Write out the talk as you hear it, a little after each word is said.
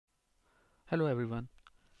Hello everyone.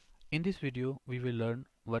 In this video, we will learn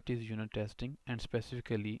what is unit testing and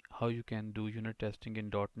specifically how you can do unit testing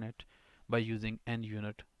in .NET by using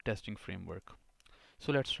NUnit testing framework.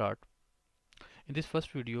 So let's start. In this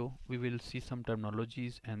first video, we will see some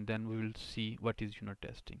terminologies and then we will see what is unit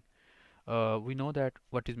testing. We know that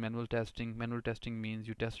what is manual testing. Manual testing means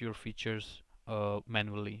you test your features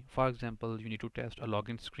manually. For example, you need to test a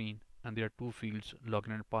login screen and there are two fields,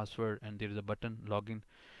 login and password, and there is a button login.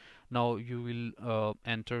 Now you will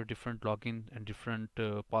enter different login and different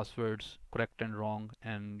passwords, correct and wrong,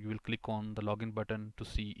 and you will click on the login button to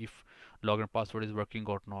see if login password is working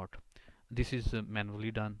or not. This is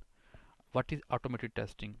manually done. What is automated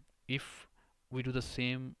testing? If we do the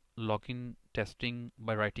same login testing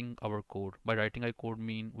by writing our code, by writing our code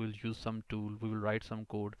mean we'll use some tool, we will write some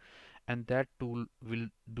code, and that tool will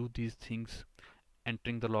do these things,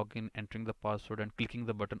 entering the login, entering the password, and clicking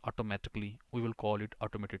the button automatically. We will call it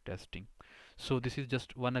automated testing. So this is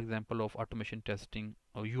just one example of automation testing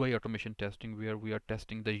or UI automation testing, where we are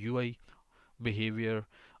testing the behavior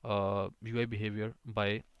UI behavior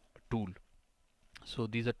by tool. So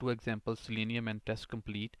these are two examples, Selenium and Test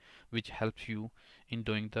Complete, which helps you in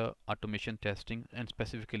doing the automation testing and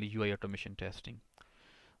specifically UI automation testing.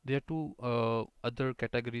 There are two other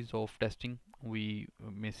categories of testing we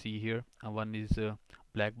may see here. One is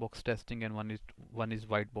black box testing and one is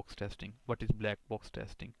white box testing. What is black box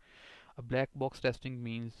testing? A black box testing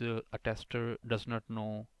means a tester does not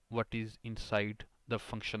know what is inside the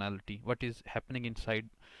functionality, what is happening inside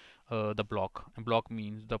the block. And block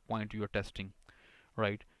means the point you are testing,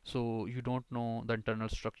 right? So you don't know the internal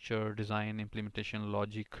structure, design, implementation,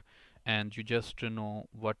 logic, and you just know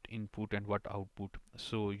what input and what output.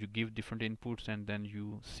 So you give different inputs and then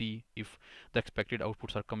you see if the expected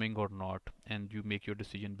outputs are coming or not, and you make your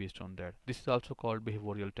decision based on that. This is also called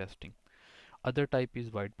behavioral testing. Other type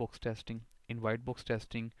is white box testing. In white box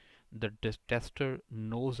testing, the tester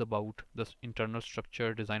knows about the internal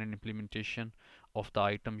structure, design, and implementation of the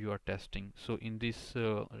item you are testing. So in this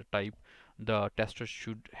type, the tester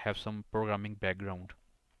should have some programming background.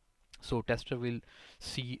 So tester will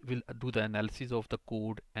do the analysis of the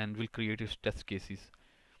code and will create its test cases,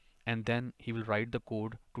 and then he will write the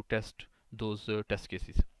code to test those test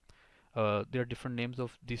cases. There are different names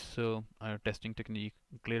of this testing technique: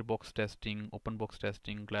 clear box testing, open box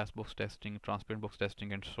testing, glass box testing, transparent box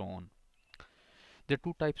testing, and so on. There are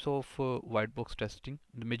two types of white box testing.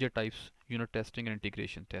 The major types: unit testing and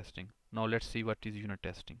integration testing. Now let's see what is unit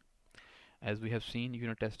testing. As we have seen,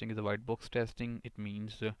 unit testing is a white box testing. It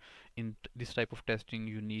means in this type of testing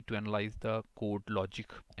you need to analyze the code logic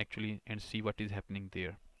actually and see what is happening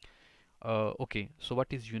there. Okay, so what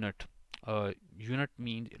is unit? Unit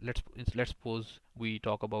means, let's suppose we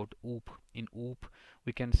talk about OOP. In OOP,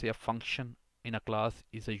 we can say a function in a class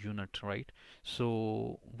is a unit, right?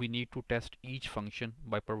 So we need to test each function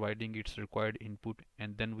by providing its required input,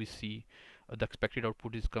 and then we see the expected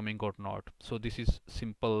output is coming or not. So this is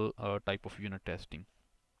simple type of unit testing.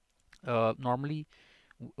 Normally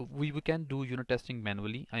we can do unit testing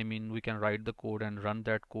manually. I mean, we can write the code and run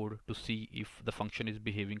that code to see if the function is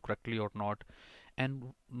behaving correctly or not.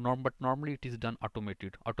 And but normally it is done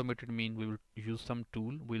automated. Automated mean we will use some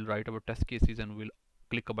tool, we'll write our test cases and we'll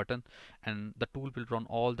click a button, and the tool will run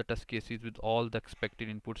all the test cases with all the expected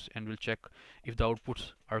inputs and will check if the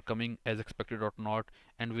outputs are coming as expected or not,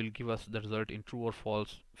 and will give us the result in true or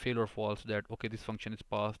false, fail or false, that okay, this function is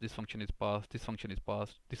passed, this function is passed, this function is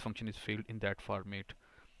passed, this function is failed, in that format.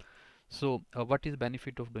 So what is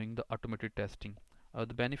benefit of doing the automated testing?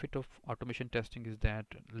 The benefit of automation testing is that,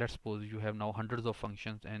 let's suppose you have now hundreds of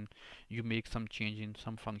functions and you make some change in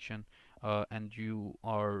some function, and you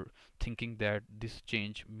are thinking that this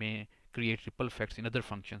change may create ripple effects in other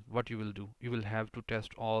functions. What you will do, you will have to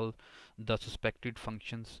test all the suspected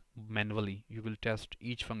functions manually. You will test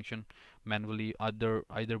each function manually, either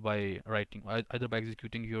by either by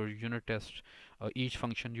executing your unit test. Each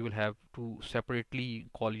function you will have to separately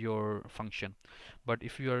call your function. But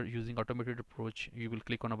if you are using automated approach, you will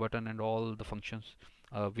click on a button and all the functions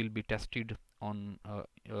will be tested on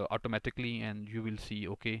automatically, and you will see,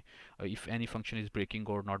 okay, if any function is breaking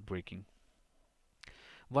or not breaking.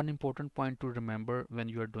 One important point to remember when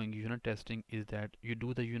you are doing unit testing is that you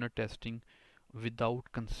do the unit testing without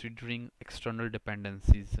considering external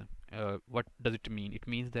dependencies. What does it mean? It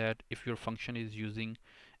means that if your function is using,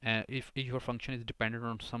 if your function is dependent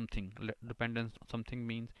on something, dependence on something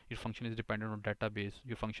means your function is dependent on database,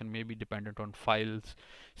 your function may be dependent on files,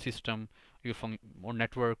 system, or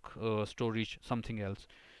network, storage, something else.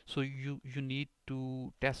 So you need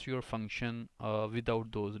to test your function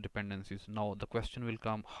without those dependencies. Now the question will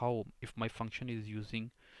come, how if my function is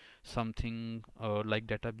using something like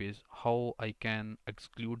database, how I can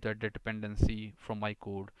exclude that dependency from my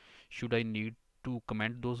code. Should I need to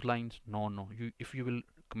comment those lines? No, no. If you will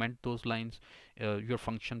comment those lines, your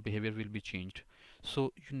function behavior will be changed.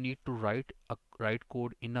 So you need to write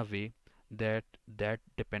code in a way that that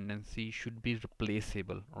dependency should be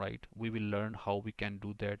replaceable, right? We will learn how we can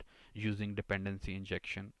do that using dependency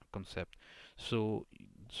injection concept. So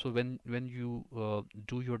when you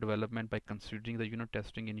do your development by considering the unit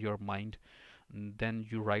testing in your mind, then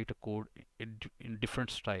you write a code in different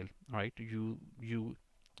style, right? You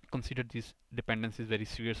consider these dependencies very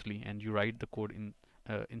seriously and you write the code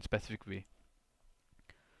in specific way.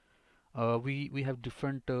 We have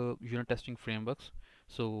different unit testing frameworks.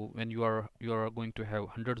 So when you are going to have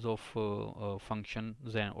hundreds of functions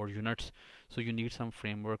or units, so you need some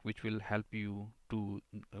framework which will help you in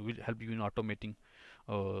automating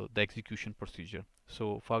the execution procedure.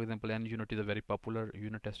 So for example, NUnit is a very popular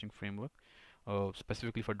unit testing framework,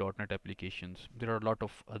 specifically for .NET applications. There are a lot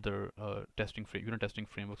of other unit testing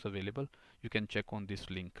frameworks available. You can check on this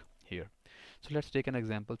link here. So let's take an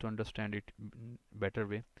example to understand it better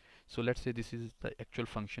way. So let's say this is the actual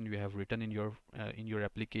function you have written in your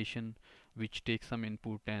application, which takes some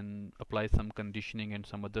input and applies some conditioning and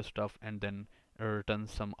some other stuff, and then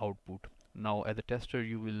returns some output. Now, as a tester,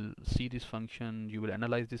 you will see this function, you will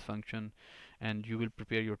analyze this function, and you will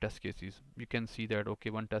prepare your test cases. You can see that, okay,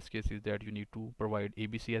 one test case is that you need to provide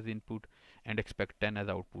ABC as input and expect 10 as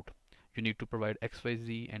output. You need to provide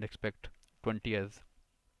XYZ and expect 20 as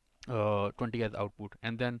 20 as output,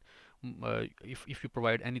 and then if you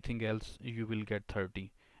provide anything else, you will get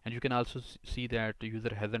 30. And you can also see that the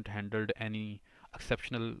user hasn't handled any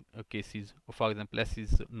exceptional cases. For example, s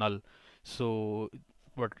is null, so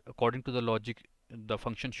but according to the logic, the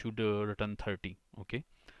function should return 30. Okay,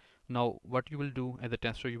 now what you will do as a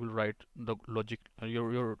tester, you will write the logic,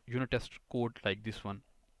 your unit test code like this one.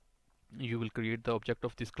 You will create the object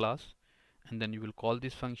of this class, and then you will call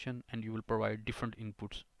this function and you will provide different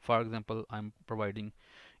inputs. For example, I'm providing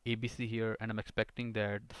ABC here and I'm expecting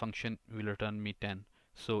that the function will return me 10.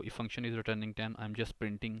 So if function is returning 10, I'm just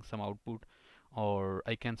printing some output, or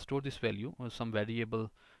I can store this value or some variable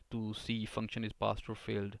to see if function is passed or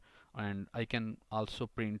failed, and I can also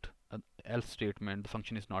print an else statement, the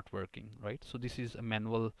function is not working, right? So this is a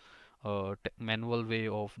manual way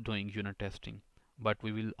of doing unit testing, but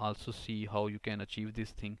we will also see how you can achieve this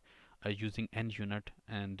thing using NUnit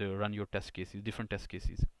and run your test cases, different test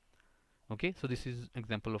cases. Okay, so this is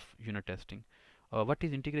example of unit testing. What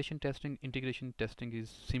is integration testing? Integration testing is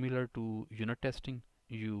similar to unit testing.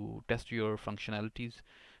 You test your functionalities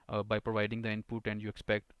by providing the input, and you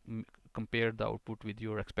compare the output with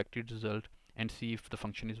your expected result and see if the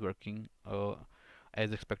function is working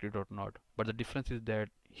as expected or not. But the difference is that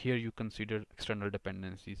here you consider external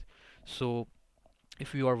dependencies. So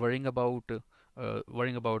if you are worrying about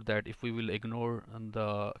that, if we will ignore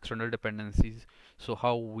the external dependencies, so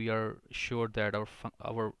how we are sure that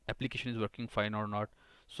our application is working fine or not?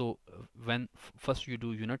 So when first you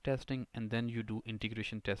do unit testing and then you do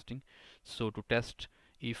integration testing, so to test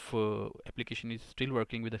if application is still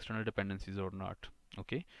working with external dependencies or not.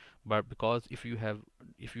 Okay, but because if you have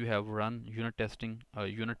run unit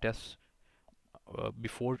tests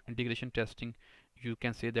before integration testing, you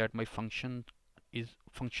can say that my function's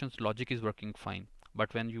logic is working fine.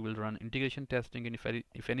 But when you will run integration testing, and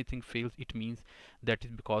if anything fails, it means that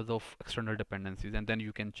is because of external dependencies, and then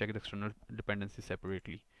you can check the external dependencies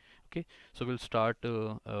separately. Okay, so we'll start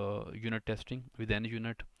unit testing with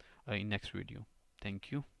NUnit in next video.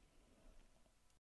 Thank you.